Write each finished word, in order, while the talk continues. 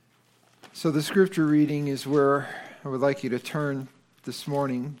So the scripture reading is where I would like you to turn this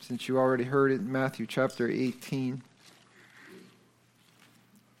morning, since you already heard it, Matthew chapter 18.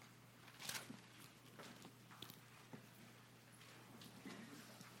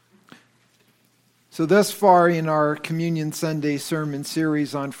 So thus far in our Communion Sunday sermon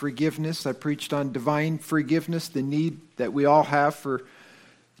series on forgiveness, I preached on divine forgiveness, the need that we all have for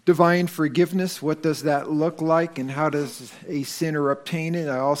divine forgiveness. What does that look like, and how does a sinner obtain it?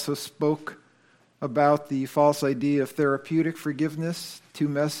 I also spoke about the false idea of therapeutic forgiveness, 2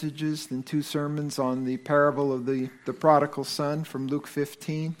 messages and 2 sermons on the parable of the prodigal son from Luke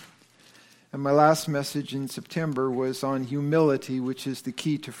 15. And my last message in September was on humility, which is the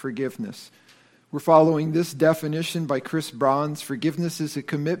key to forgiveness. We're following this definition by Chris Bronze. Forgiveness is a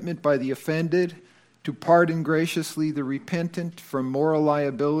commitment by the offended to pardon graciously the repentant from moral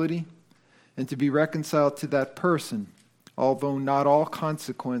liability and to be reconciled to that person, although not all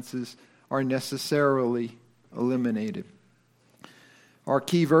consequences are necessarily eliminated. Our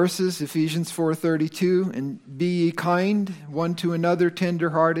key verses, Ephesians 4:32, and be ye kind one to another,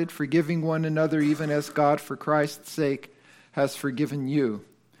 tender-hearted, forgiving one another, even as God for Christ's sake has forgiven you.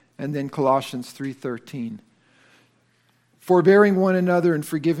 And then Colossians 3:13. Forbearing one another and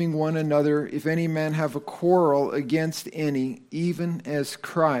forgiving one another, if any man have a quarrel against any, even as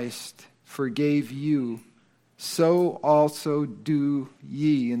Christ forgave you, so also do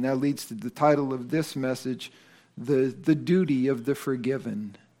ye. And that leads to the title of this message, the duty of the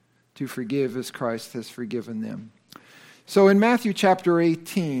forgiven, to forgive as Christ has forgiven them. So in Matthew chapter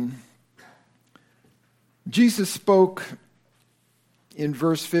 18, Jesus spoke in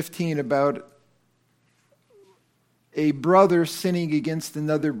verse 15 about a brother sinning against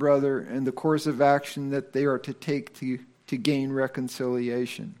another brother and the course of action that they are to take to gain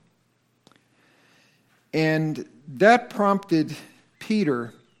reconciliation. And that prompted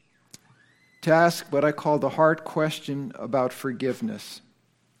Peter to ask what I call the hard question about forgiveness.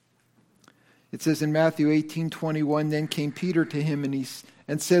 It says in Matthew 18:21, then came Peter to him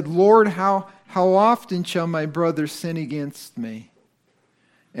and said, Lord, how often shall my brother sin against me,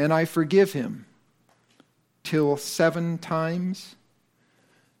 and I forgive him? Till 7 times?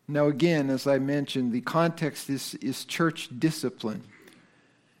 Now again, as I mentioned, the context is church discipline.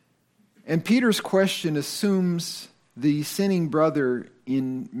 And Peter's question assumes the sinning brother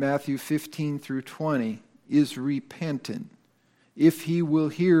in Matthew 15 through 20 is repentant. If he will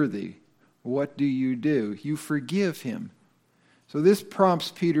hear thee, what do? You forgive him. So this prompts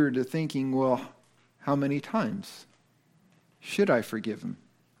Peter to thinking, well, how many times should I forgive him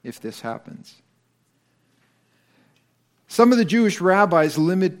if this happens? Some of the Jewish rabbis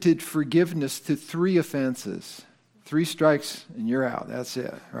limited forgiveness to 3 offenses. 3 strikes and you're out. That's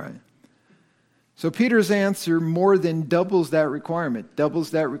it, right? So Peter's answer more than doubles that requirement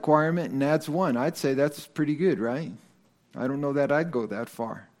and adds 1. I'd say that's pretty good, right? I don't know that I'd go that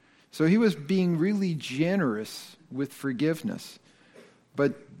far. So he was being really generous with forgiveness.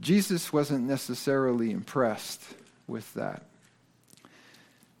 But Jesus wasn't necessarily impressed with that.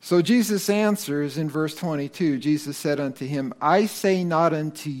 So Jesus answers in verse 22, Jesus said unto him, I say not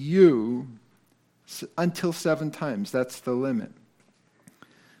unto you until 7 times. That's the limit.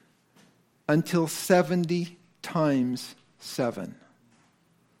 Until 70 times 7.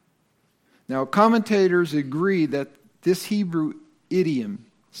 Now, commentators agree that this Hebrew idiom,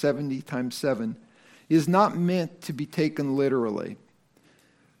 70 times 7, is not meant to be taken literally,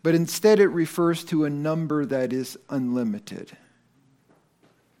 but instead it refers to a number that is unlimited.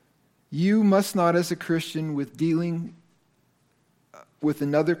 You must not, as a Christian, with dealing with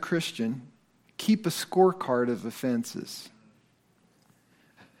another Christian, keep a scorecard of offenses.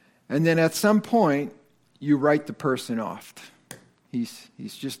 And then at some point, you write the person off. He's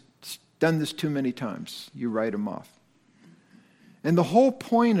just done this too many times. You write him off. And the whole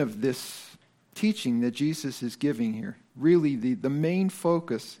point of this teaching that Jesus is giving here, really the main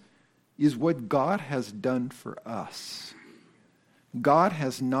focus is what God has done for us. God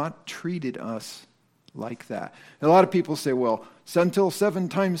has not treated us like that. And a lot of people say, well, until 7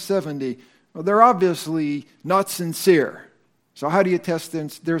 times 70, well, they're obviously not sincere. So how do you test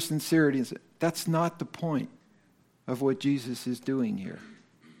their sincerity? That's not the point of what Jesus is doing here.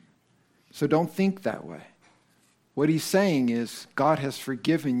 So don't think that way. What he's saying is God has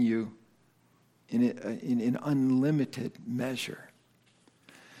forgiven you in an unlimited measure.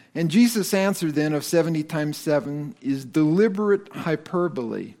 And Jesus' answer then of 70 times 7 is deliberate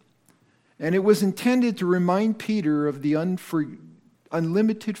hyperbole. And it was intended to remind Peter of the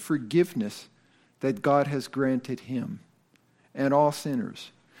unlimited forgiveness that God has granted him and all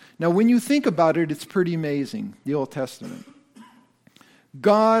sinners. Now, when you think about it, it's pretty amazing, the Old Testament.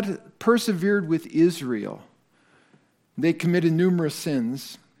 God persevered with Israel. They committed numerous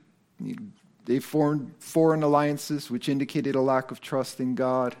sins. They formed foreign alliances, which indicated a lack of trust in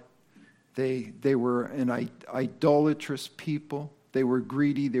God. They were an idolatrous people. They were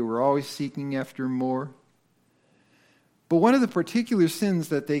greedy. They were always seeking after more. But one of the particular sins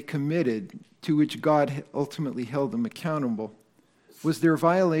that they committed, to which God ultimately held them accountable, was their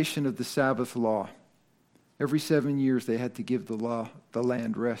violation of the Sabbath law. Every 7 years they had to give the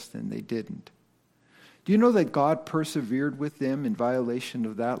land rest, and they didn't. Do you know that God persevered with them in violation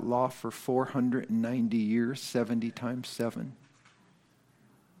of that law for 490 years, 70 times 7?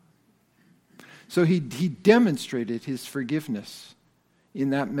 So he demonstrated his forgiveness in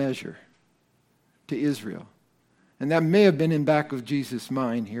that measure to Israel. And that may have been in back of Jesus'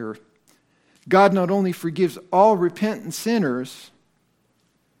 mind here. God not only forgives all repentant sinners,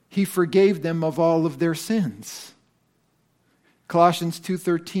 he forgave them of all of their sins. Colossians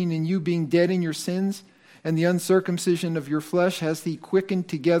 2:13, and you being dead in your sins and the uncircumcision of your flesh has he quickened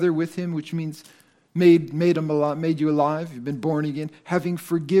together with him, which means made you alive. You've been born again, having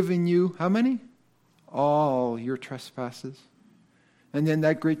forgiven you, how many? All your trespasses. And then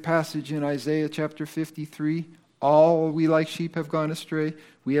that great passage in Isaiah chapter 53, all we like sheep have gone astray.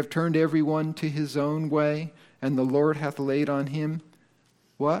 We have turned every one to his own way, and the Lord hath laid on him,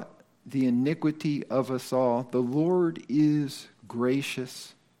 what? The iniquity of us all. The Lord is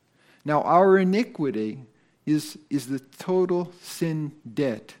gracious. Now our iniquity is the total sin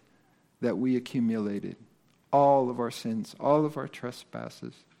debt that we accumulated. All of our sins, all of our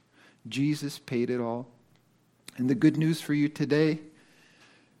trespasses. Jesus paid it all. And the good news for you today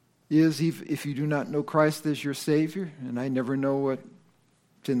is if you do not know Christ as your Savior, and I never know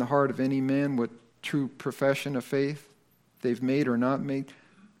what's in the heart of any man, what true profession of faith they've made or not made,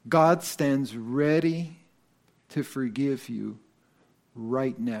 God stands ready to forgive you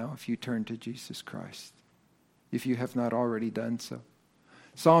right now if you turn to Jesus Christ, if you have not already done so.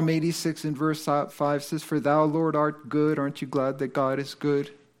 Psalm 86 in verse 5 says, for thou, Lord, art good. Aren't you glad that God is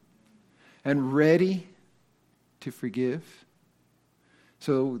good? And ready to forgive.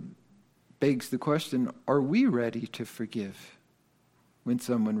 So begs the question, are we ready to forgive when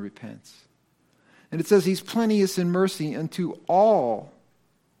someone repents? And it says he's plenteous in mercy unto all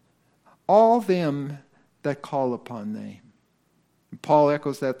them that call upon name. And Paul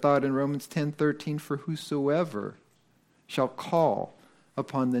echoes that thought in Romans 10:13, for whosoever shall call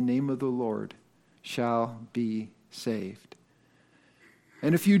upon the name of the Lord shall be saved.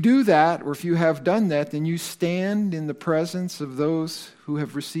 And if you do that, or if you have done that, then you stand in the presence of those who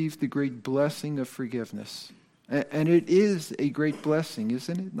have received the great blessing of forgiveness. And it is a great blessing,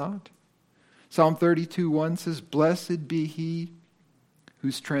 isn't it not? Psalm 32:1 says, blessed be he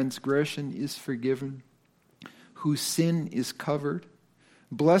whose transgression is forgiven, whose sin is covered.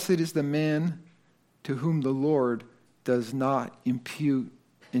 Blessed is the man to whom the Lord does not impute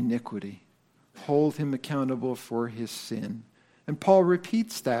iniquity. Hold him accountable for his sin. And Paul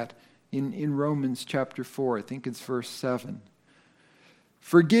repeats that in Romans chapter 4. I think it's verse 7.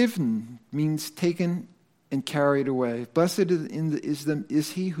 Forgiven means taken and carried away. Blessed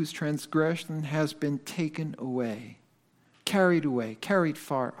is he whose transgression has been taken away, carried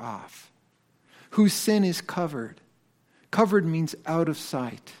far off, whose sin is covered. Covered means out of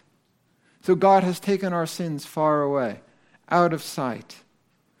sight. So God has taken our sins far away, out of sight.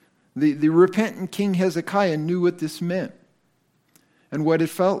 The repentant King Hezekiah knew what this meant and what it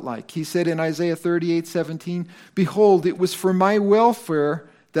felt like. He said in Isaiah 38:17, behold, it was for my welfare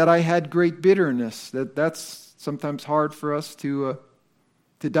that I had great bitterness. That's sometimes hard for us to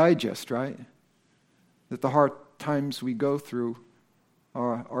digest, right? That the hard times we go through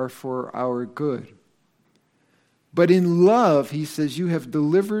are for our good. But in love, he says, you have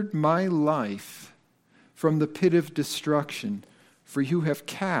delivered my life from the pit of destruction, for you have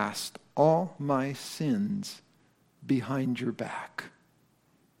cast all my sins behind your back.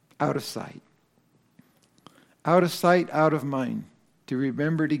 Out of sight. Out of sight, out of mind. To be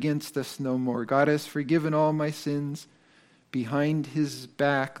remembered against us no more. God has forgiven all my sins. Behind his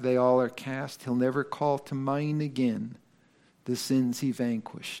back they all are cast. He'll never call to mind again the sins he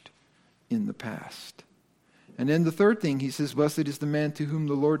vanquished in the past. And then the third thing, he says, blessed is the man to whom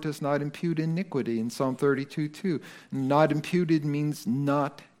the Lord does not impute iniquity in Psalm 32:2. Not imputed means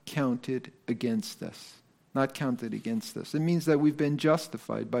not counted against us. Not counted against us. It means that we've been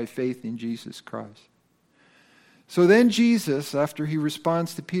justified by faith in Jesus Christ. So then Jesus, after he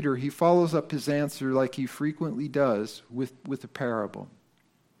responds to Peter, he follows up his answer like he frequently does with a parable.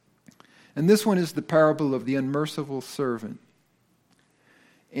 And this one is the parable of the unmerciful servant.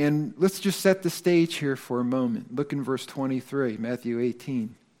 And let's just set the stage here for a moment. Look in verse 23, Matthew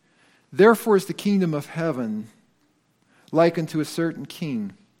 18. Therefore is the kingdom of heaven like unto a certain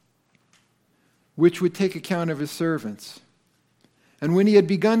king, which would take account of his servants. And when he had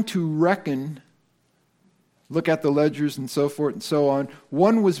begun to reckon, look at the ledgers and so forth and so on,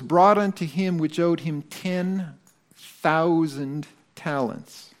 one was brought unto him which owed him 10,000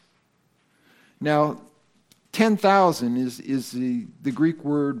 talents. Now, 10,000 is the Greek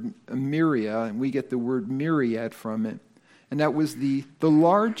word myria, and we get the word myriad from it. And that was the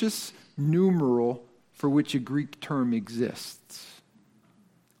largest numeral for which a Greek term exists.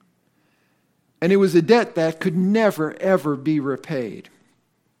 And it was a debt that could never, ever be repaid.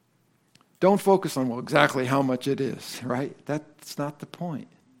 Don't focus on, exactly how much it is, right? That's not the point.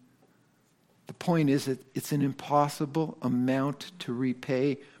 The point is that it's an impossible amount to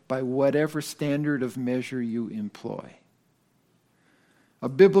repay by whatever standard of measure you employ. A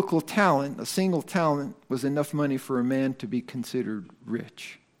biblical talent, a single talent, was enough money for a man to be considered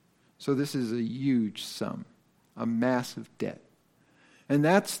rich. So this is a huge sum, a massive debt. And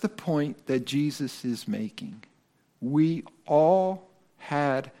that's the point that Jesus is making. We all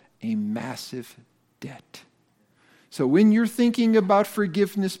had a massive debt. So when you're thinking about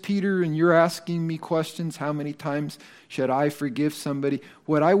forgiveness, Peter, and you're asking me questions, how many times should I forgive somebody?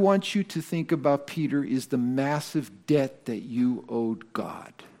 What I want you to think about, Peter, is the massive debt that you owed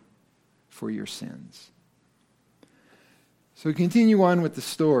God for your sins. So continue on with the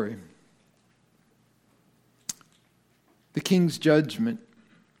story. The king's judgment.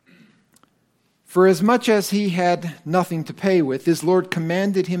 For as much as he had nothing to pay with, his Lord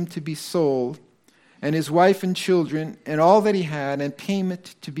commanded him to be sold, and his wife and children, and all that he had, and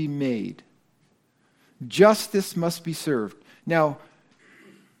payment to be made. Justice must be served. Now,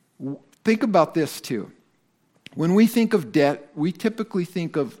 think about this too. When we think of debt, we typically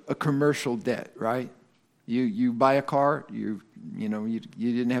think of a commercial debt, right? You buy a car, you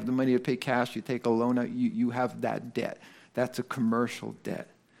didn't have the money to pay cash, you take a loan out, you have that debt. That's a commercial debt.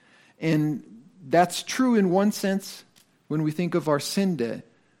 And that's true in one sense when we think of our sin debt,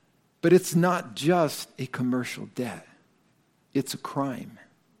 but it's not just a commercial debt. It's a crime.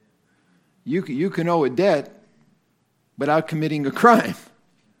 You can owe a debt without committing a crime.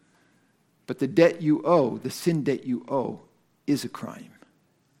 But the debt you owe, the sin debt you owe, is a crime.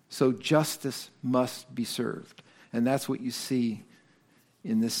 So justice must be served. And that's what you see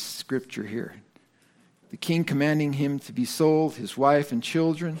in this scripture here. The king commanding him to be sold, his wife and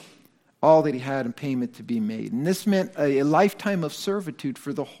children, all that he had in payment to be made. And this meant a lifetime of servitude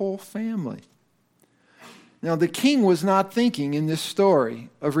for the whole family. Now, the king was not thinking in this story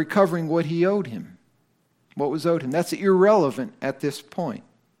of recovering what he owed him. What was owed him? That's irrelevant at this point.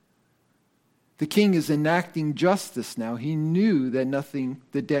 The king is enacting justice now. He knew that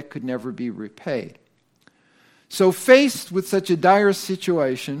the debt could never be repaid. So faced with such a dire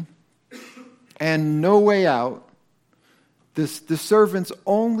situation and no way out, the servant's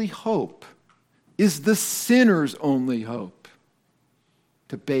only hope is the sinner's only hope: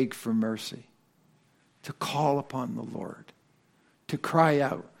 to beg for mercy, to call upon the Lord, to cry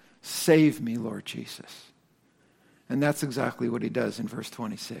out, "Save me, Lord Jesus." And that's exactly what he does in verse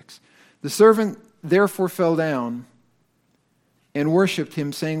 26. The servant therefore fell down and worshipped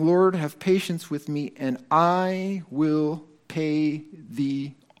him, saying, "Lord, have patience with me, and I will pay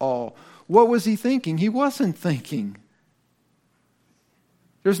thee all." What was he thinking? He wasn't thinking.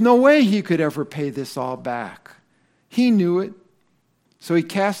 There's no way he could ever pay this all back. He knew it. So he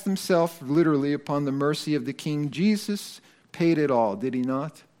cast himself literally upon the mercy of the king. Jesus paid it all, did he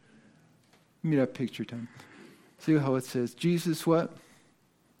not? Give me that picture time. See how it says, Jesus what?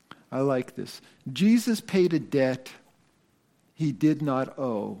 I like this. Jesus paid a debt he did not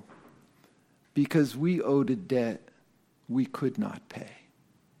owe because we owed a debt we could not pay.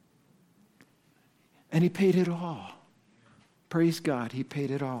 And he paid it all. Praise God, he paid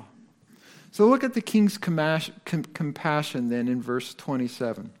it all. So look at the king's compassion then in verse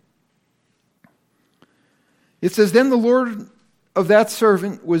 27. It says, "Then the Lord of that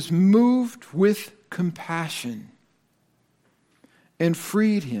servant was moved with compassion and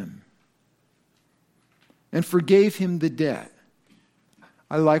freed him and forgave him the debt."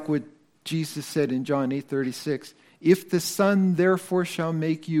 I like what Jesus said in John 8:36. "If the Son therefore shall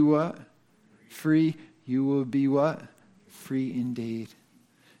make you what? Free, you will be what? Free indeed."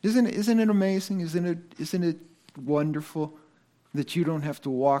 Isn't it amazing? Isn't it wonderful that you don't have to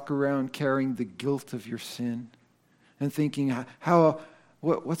walk around carrying the guilt of your sin and thinking,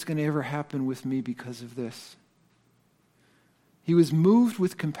 what's going to ever happen with me because of this? He was moved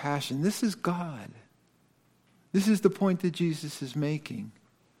with compassion. This is God. This is the point that Jesus is making.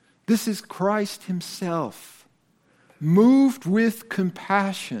 This is Christ himself, moved with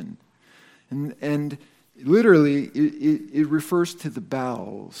compassion. And literally, it refers to the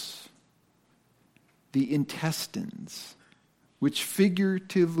bowels, the intestines, which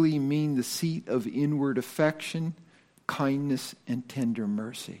figuratively mean the seat of inward affection, kindness, and tender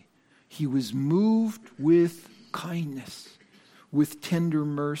mercy. He was moved with kindness, with tender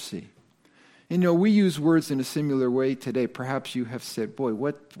mercy. We use words in a similar way today. Perhaps you have said, boy,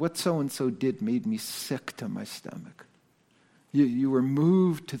 what so-and-so did made me sick to my stomach. You were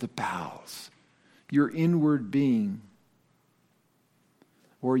moved to the bowels, your inward being.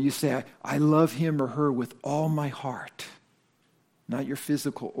 Or you say, I love him or her with all my heart. Not your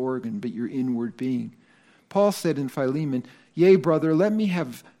physical organ, but your inward being. Paul said in Philemon, yea, brother, let me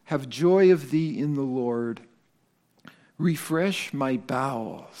have joy of thee in the Lord. Refresh my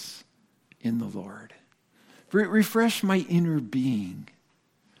bowels in the Lord. Refresh my inner being.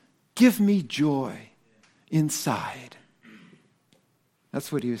 Give me joy inside.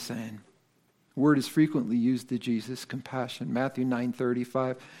 That's what he was saying. The word is frequently used to Jesus, compassion. Matthew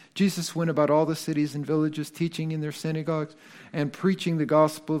 9:35. Jesus went about all the cities and villages, teaching in their synagogues and preaching the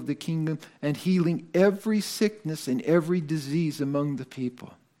gospel of the kingdom and healing every sickness and every disease among the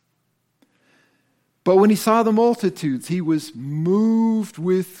people. But when he saw the multitudes, he was moved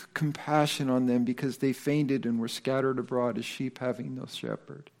with compassion on them because they fainted and were scattered abroad as sheep having no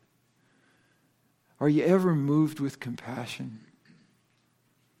shepherd. Are you ever moved with compassion?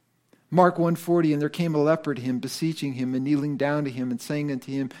 Mark 1:40, and there came a leper to him, beseeching him and kneeling down to him and saying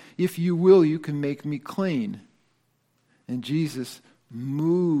unto him, if you will, you can make me clean. And Jesus,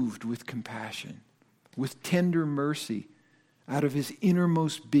 moved with compassion, with tender mercy, out of his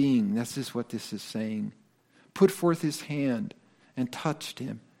innermost being, this is what this is saying, put forth his hand and touched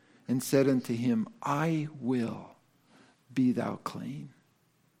him and said unto him, I will, be thou clean.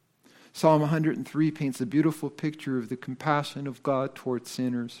 Psalm 103 paints a beautiful picture of the compassion of God toward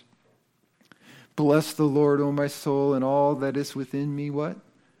sinners. Bless the Lord, O my soul, and all that is within me, what?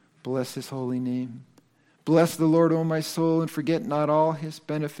 Bless his holy name. Bless the Lord, O my soul, and forget not all his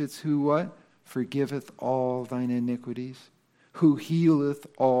benefits, who what? Forgiveth all thine iniquities, who healeth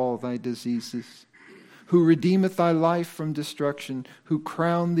all thy diseases, who redeemeth thy life from destruction, who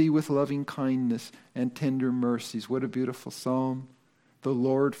crowned thee with loving kindness and tender mercies. What a beautiful psalm. The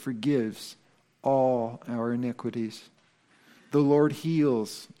Lord forgives all our iniquities. The Lord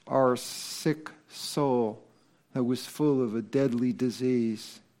heals our sick soul that was full of a deadly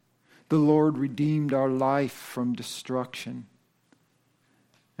disease. The Lord redeemed our life from destruction.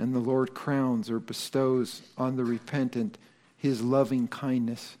 And the Lord crowns or bestows on the repentant his loving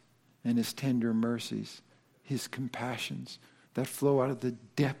kindness and his tender mercies, his compassions that flow out of the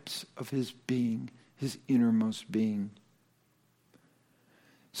depths of his being, his innermost being.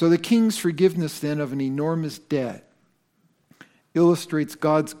 So the king's forgiveness then of an enormous debt illustrates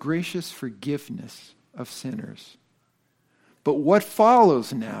God's gracious forgiveness of sinners. But what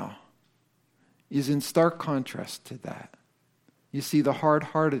follows now is in stark contrast to that. You see the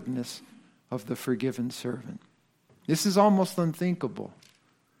hard-heartedness of the forgiven servant. This is almost unthinkable,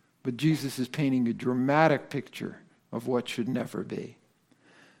 but Jesus is painting a dramatic picture of what should never be.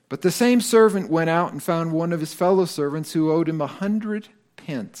 But the same servant went out and found one of his fellow servants who owed him 100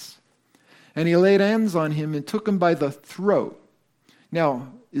 pence. And he laid hands on him and took him by the throat.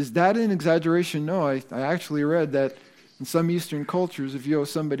 Now, is that an exaggeration? No, I actually read that in some Eastern cultures, if you owe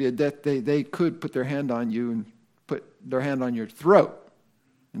somebody a debt, they could put their hand on you and put their hand on your throat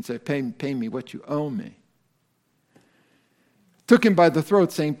and say, pay me what you owe me. Took him by the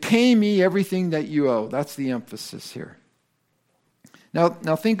throat saying, pay me everything that you owe. That's the emphasis here. Now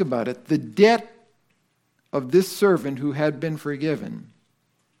think about it. The debt of this servant who had been forgiven,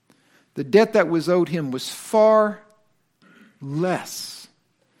 the debt that was owed him was far less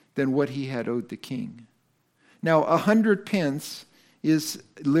than what he had owed the king. Now, 100 pence is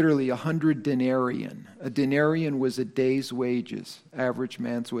literally 100 denarian. A denarian was a day's wages, average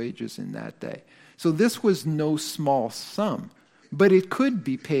man's wages in that day. So this was no small sum, but it could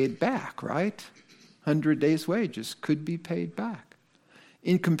be paid back, right? 100 days' wages could be paid back.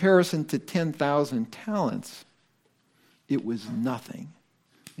 In comparison to 10,000 talents, it was nothing.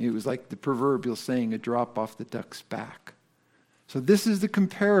 It was like the proverbial saying, a drop off the duck's back. So this is the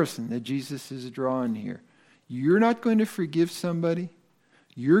comparison that Jesus is drawing here. You're not going to forgive somebody.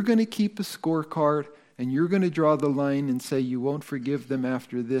 You're going to keep a scorecard, and you're going to draw the line and say you won't forgive them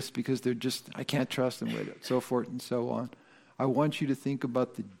after this because they're just, I can't trust them with it, so forth and so on. I want you to think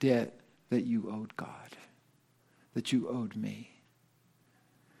about the debt that you owed God, that you owed me.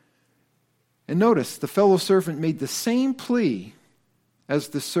 And notice, the fellow servant made the same plea as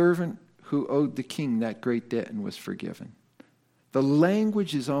the servant who owed the king that great debt and was forgiven. The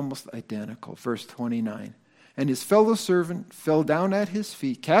language is almost identical. Verse 29. And his fellow servant fell down at his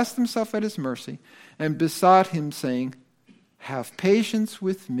feet, cast himself at his mercy, and besought him, saying, have patience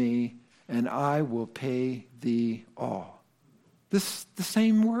with me, and I will pay thee all. This the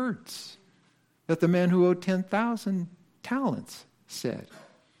same words that the man who owed 10,000 talents said.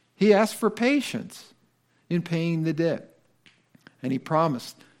 He asked for patience in paying the debt. And he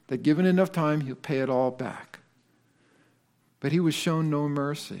promised that given enough time, he'll pay it all back. But he was shown no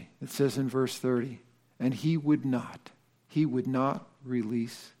mercy. It says in verse 30, and he would not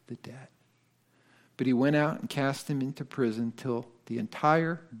release the debt. But he went out and cast him into prison till the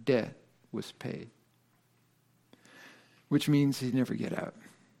entire debt was paid. Which means he'd never get out.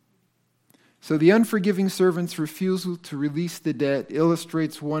 So the unforgiving servant's refusal to release the debt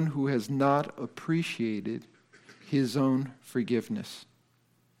illustrates one who has not appreciated his own forgiveness.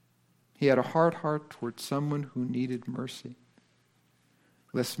 He had a hard heart towards someone who needed mercy.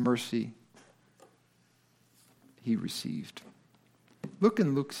 Less mercy he received. Look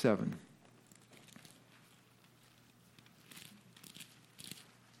in Luke 7.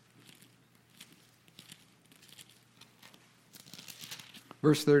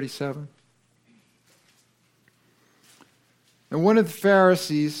 Verse 37. And one of the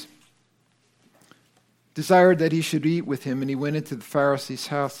Pharisees desired that he should eat with him, and he went into the Pharisee's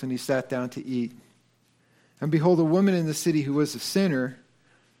house, and he sat down to eat. And behold, a woman in the city who was a sinner,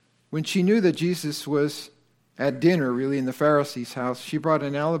 when she knew that Jesus was at dinner, really, in the Pharisee's house, she brought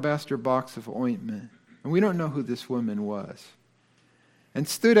an alabaster box of ointment. And we don't know who this woman was. And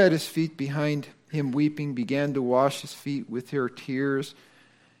stood at his feet behind him weeping, began to wash his feet with her tears,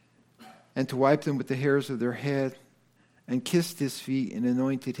 and to wipe them with the hairs of their head, and kissed his feet, and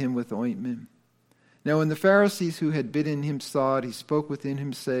anointed him with ointment. Now when the Pharisees who had bidden him saw it, he spoke within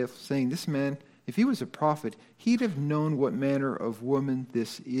himself, saying, this man, if he was a prophet, he'd have known what manner of woman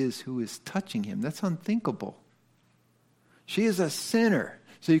this is who is touching him. That's unthinkable. She is a sinner.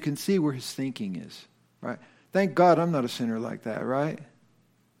 So you can see where his thinking is, right? Thank God I'm not a sinner like that, right?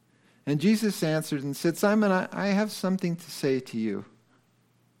 And Jesus answered and said, Simon, I have something to say to you.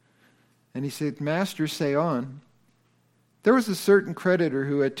 And he said, Master, say on. There was a certain creditor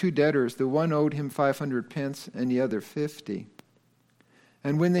who had 2 debtors. The one owed him 500 pence and the other 50.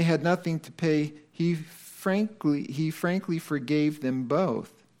 And when they had nothing to pay, he frankly forgave them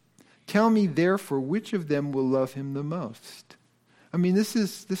both. Tell me, therefore, which of them will love him the most? I mean, this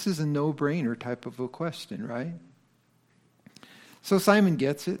is a no-brainer type of a question, right? So Simon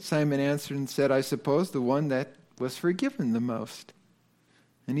gets it. Simon answered and said, I suppose the one that was forgiven the most.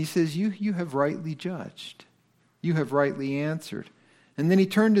 And he says, you have rightly judged. You have rightly answered. And then he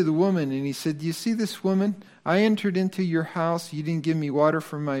turned to the woman and he said, do you see this woman? I entered into your house. You didn't give me water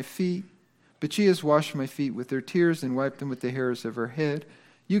for my feet, but she has washed my feet with her tears and wiped them with the hairs of her head.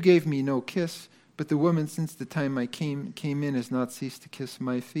 You gave me no kiss, but the woman since the time I came in has not ceased to kiss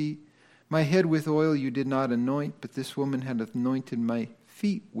my feet. My head with oil you did not anoint, but this woman had anointed my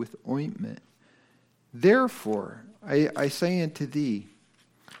feet with ointment. Therefore, I say unto thee,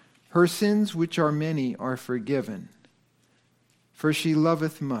 her sins, which are many, are forgiven, for she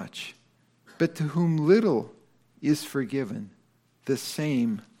loveth much. But to whom little is forgiven, the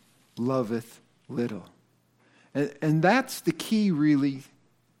same loveth little. And that's the key, really,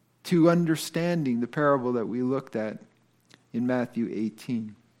 to understanding the parable that we looked at in Matthew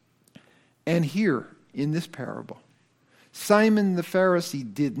 18. And here, in this parable, Simon the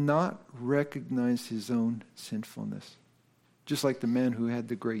Pharisee did not recognize his own sinfulness, just like the man who had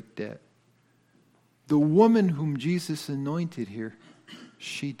the great debt. The woman whom Jesus anointed here,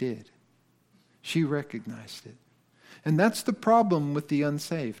 she did. She recognized it. And that's the problem with the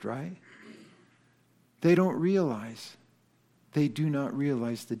unsaved, right? They don't realize. They do not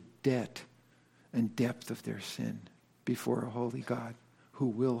realize the debt and depth of their sin before a holy God who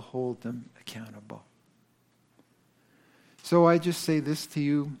will hold them accountable. So I just say this to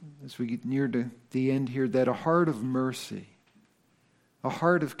you as we get near to the end here, that a heart of mercy, a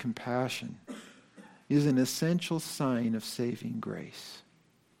heart of compassion, is an essential sign of saving grace.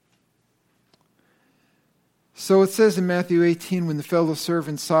 So it says in Matthew 18, when the fellow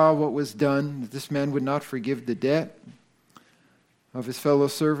servants saw what was done, that this man would not forgive the debt of his fellow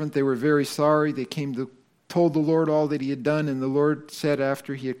servant, they were very sorry. They told the Lord all that he had done, and the Lord said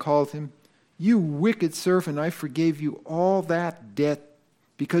after he had called him, you wicked servant, I forgave you all that debt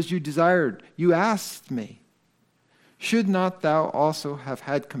because you asked me. Should not thou also have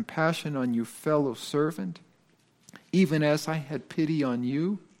had compassion on your fellow servant, even as I had pity on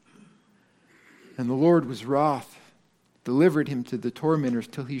you? And the Lord was wroth delivered him to the tormentors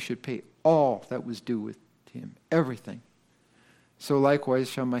till he should pay all that was due with him, everything. So likewise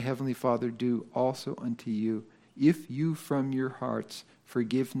shall my heavenly Father do also unto you, if you from your hearts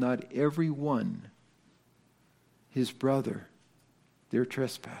forgive not every one his brother their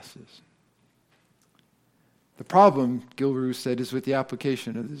trespasses. The problem, Gilrus said, is with the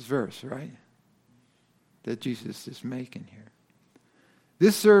application of this verse, right? That Jesus is making here.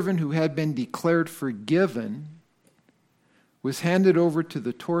 This servant who had been declared forgiven was handed over to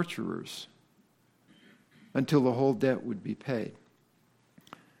the torturers until the whole debt would be paid.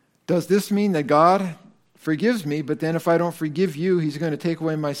 Does this mean that God forgives me, but then if I don't forgive you, he's going to take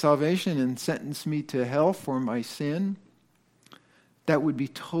away my salvation and sentence me to hell for my sin? That would be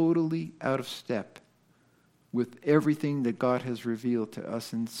totally out of step with everything that God has revealed to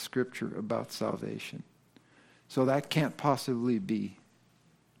us in Scripture about salvation. So that can't possibly be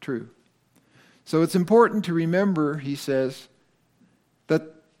true. So it's important to remember, he says,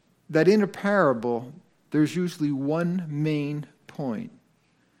 that in a parable, there's usually one main point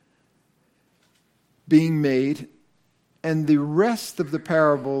being made, and the rest of the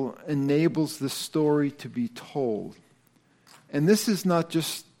parable enables the story to be told. And this is not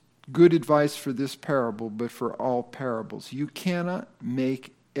just good advice for this parable, but for all parables. You cannot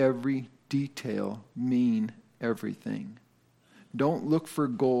make every detail mean everything. Don't look for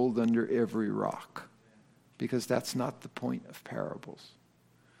gold under every rock, because that's not the point of parables.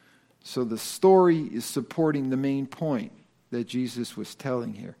 So the story is supporting the main point that Jesus was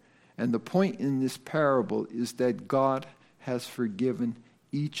telling here. And the point in this parable is that God has forgiven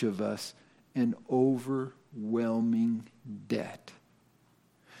each of us an overwhelming debt.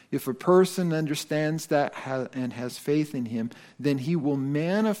 If a person understands that and has faith in him, then he will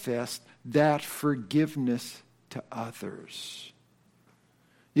manifest that forgiveness to others.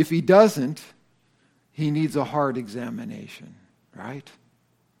 If he doesn't, he needs a heart examination, right?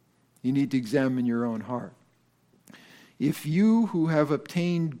 You need to examine your own heart. If you who have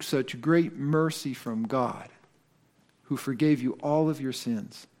obtained such great mercy from God, who forgave you all of your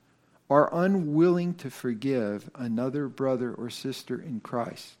sins, are unwilling to forgive another brother or sister in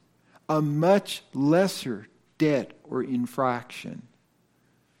Christ a much lesser debt or infraction,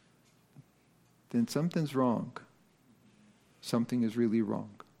 then something's wrong. Something is really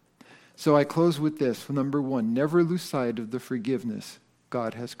wrong. So I close with this. Number one, never lose sight of the forgiveness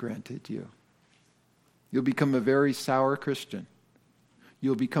God has granted you. You'll become a very sour Christian.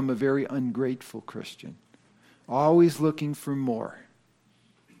 You'll become a very ungrateful Christian. Always looking for more.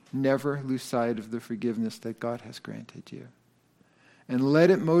 Never lose sight of the forgiveness that God has granted you. And let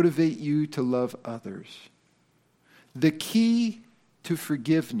it motivate you to love others. The key to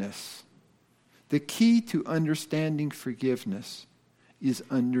forgiveness, the key to understanding forgiveness is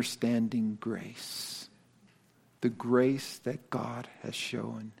understanding grace. The grace that God has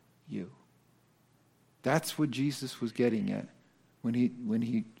shown you. That's what Jesus was getting at when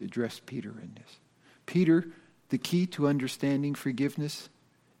he addressed Peter in this. Peter, the key to understanding forgiveness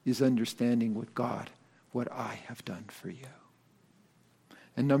is understanding what I have done for you.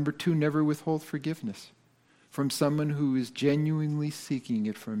 And number two, never withhold forgiveness from someone who is genuinely seeking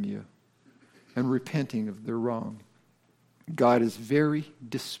it from you and repenting of their wrong. God is very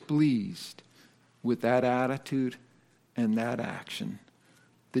displeased with that attitude and that action.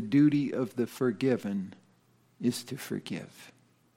 The duty of the forgiven is to forgive.